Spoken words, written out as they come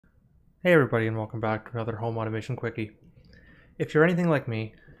Hey everybody, and welcome back to another Home Automation Quickie. If you're anything like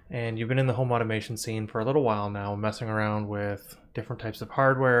me and you've been in the home automation scene for a little while now, messing around with different types of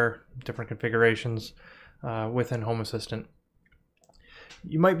hardware, different configurations within Home Assistant,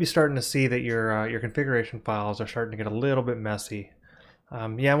 you might be starting to see that your configuration files are starting to get a little bit messy.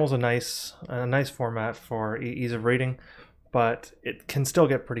 YAML's a nice format for ease of reading, but it can still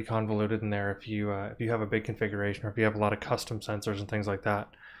get pretty convoluted in there if you have a big configuration or if you have a lot of custom sensors and things like that.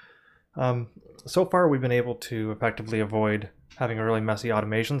 So far, we've been able to effectively avoid having a really messy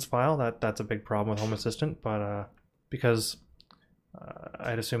automations file. That's a big problem with Home Assistant, but because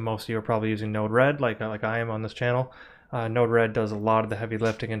I'd assume most of you are probably using Node-RED, like I am on this channel. Node-RED does a lot of the heavy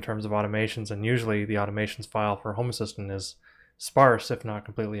lifting in terms of automations, and usually the automations file for Home Assistant is sparse, if not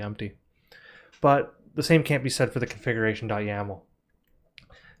completely empty. But the same can't be said for the configuration.yaml.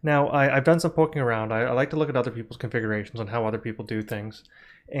 Now, I've done some poking around. I like to look at other people's configurations and how other people do things.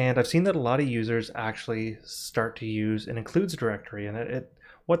 And I've seen that a lot of users actually start to use an includes directory. And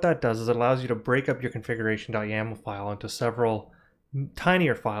what that does is it allows you to break up your configuration.yaml file into several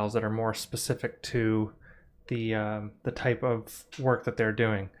tinier files that are more specific to the type of work that they're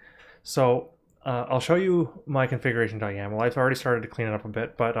doing. So I'll show you my configuration.yaml. I've already started to clean it up a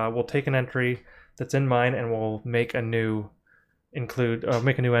bit, but we'll take an entry that's in mine and we'll make a new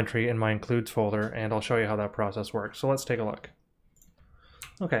entry in my includes folder, and I'll show you how that process works. So let's take a look.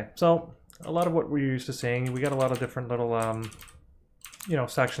 Okay, so a lot of what we're used to seeing, we got a lot of different little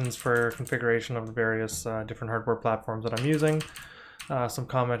sections for configuration of the various different hardware platforms that I'm using. Some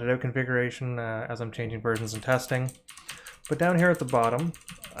commented out configuration as I'm changing versions and testing. But down here at the bottom,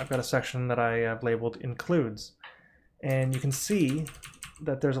 I've got a section that I have labeled includes. And you can see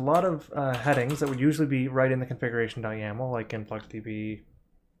that there's a lot of headings that would usually be right in the configuration.yaml, like InfluxDB,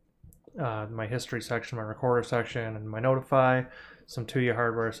 my history section, my recorder section, and my notify, some TUIA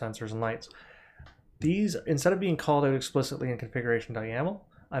hardware, sensors, and lights. These, instead of being called out explicitly in configuration.yaml,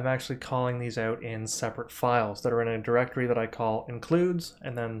 I'm actually calling these out in separate files that are in a directory that I call includes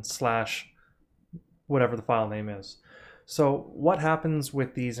and then / whatever the file name is. So what happens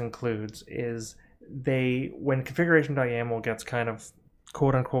with these includes is when configuration.yaml gets kind of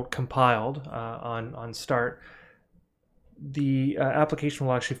quote-unquote compiled on start, the application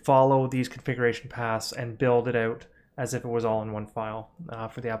will actually follow these configuration paths and build it out as if it was all in one file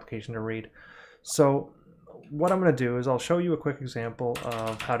for the application to read. So what I'm going to do is I'll show you a quick example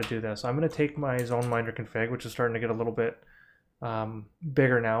of how to do this. I'm going to take my ZoneMinder config, which is starting to get a little bit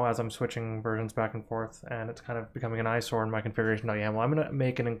bigger now as I'm switching versions back and forth, and it's kind of becoming an eyesore in my configuration.yaml. I'm going to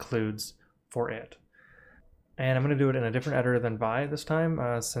make an includes for it. And I'm going to do it in a different editor than Vi this time,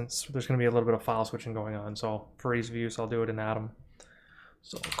 since there's going to be a little bit of file switching going on. So for ease of use, I'll do it in Atom.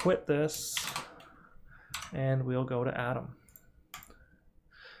 So I'll quit this, and we'll go to Atom.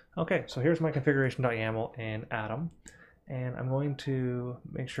 Okay, so here's my configuration.yaml in Atom. And I'm going to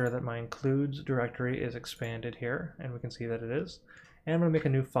make sure that my includes directory is expanded here, and we can see that it is. And I'm going to make a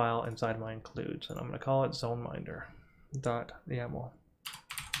new file inside my includes, and I'm going to call it zoneminder.yaml.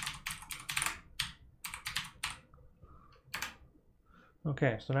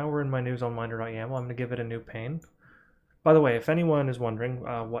 Okay, so now we're in my new zoneminder.yaml. I'm going to give it a new pane. By the way, if anyone is wondering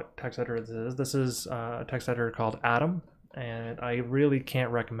what text editor this is a text editor called Atom, and I really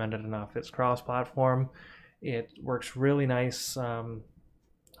can't recommend it enough. It's cross-platform. It works really nice for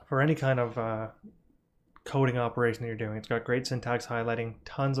any kind of coding operation that you're doing. It's got great syntax highlighting,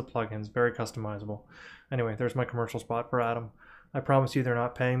 tons of plugins, very customizable. Anyway, there's my commercial spot for Atom. I promise you they're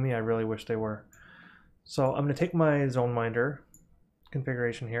not paying me. I really wish they were. So I'm going to take my ZoneMinder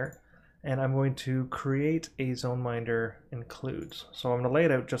configuration here, and I'm going to create a ZoneMinder includes. So I'm going to lay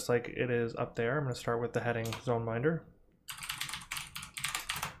it out just like it is up there. I'm going to start with the heading ZoneMinder,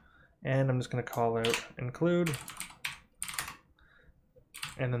 and I'm just going to call out include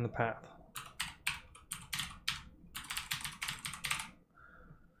and then the path.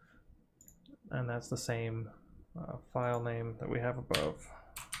 And that's the same file name that we have above.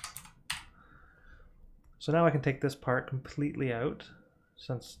 So now I can take this part completely out,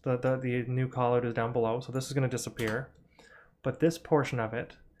 since the new callout is down below, so this is going to disappear. But this portion of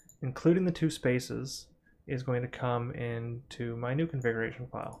it, including the two spaces, is going to come into my new configuration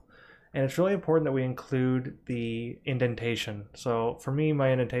file. And it's really important that we include the indentation. So for me, my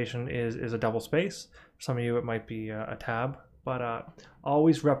indentation is a double space. For some of you, it might be a tab, but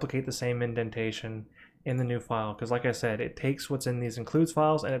always replicate the same indentation in the new file, because like I said, it takes what's in these includes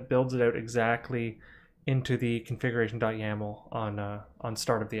files and it builds it out exactly into the configuration.yaml on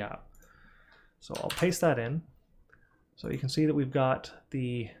start of the app. So I'll paste that in. So you can see that we've got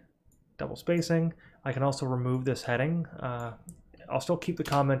the double spacing. I can also remove this heading. I'll still keep the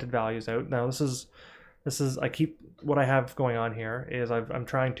commented values out. Now this is I keep what I have going on here is I'm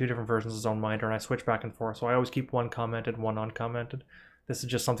trying 2 different versions of ZoneMinder, and I switch back and forth. So I always keep one commented, one uncommented. This is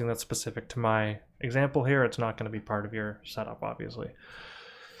just something that's specific to my example here. It's not going to be part of your setup, obviously.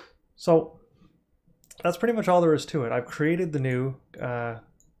 So that's pretty much all there is to it. I've created the new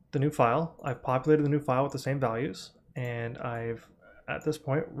file. I've populated the new file with the same values, and I've at this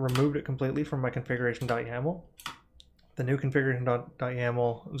point removed it completely from my configuration.yaml. The new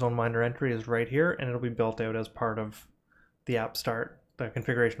configuration.yaml ZoneMinder entry is right here, and it'll be built out as part of the app start, the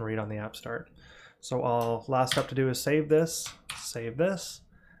configuration read on the app start. So all last step to do is save this,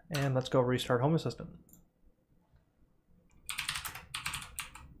 and let's go restart Home Assistant.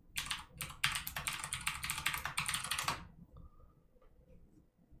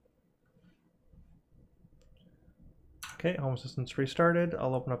 Okay, Home Assistant's restarted.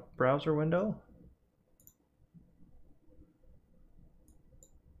 I'll open up a browser window.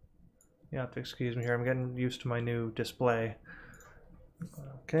 You have to excuse me here, I'm getting used to my new display.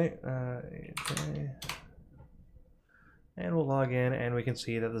 Okay, and we'll log in, and we can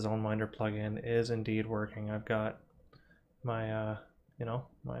see that the ZoneMinder plugin is indeed working. I've got my,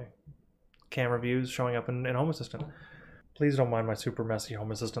 my camera views showing up in Home Assistant. Please don't mind my super messy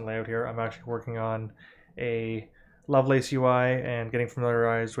Home Assistant layout here. I'm actually working on a Lovelace UI and getting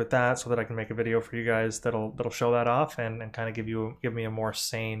familiarized with that so that I can make a video for you guys that'll show that off and kind of give me a more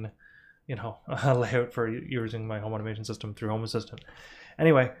sane layout for using my home automation system through Home Assistant.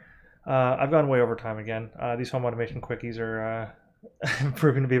 Anyway, I've gone way over time again. These home automation quickies are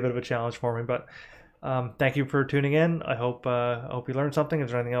proving to be a bit of a challenge for me, but thank you for tuning in. I hope you learned something. If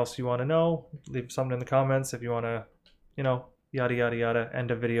there's anything else you want to know, leave something in the comments. If you want to, yada, yada, yada,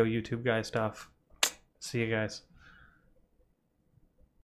 end of video YouTube guy stuff. See you guys.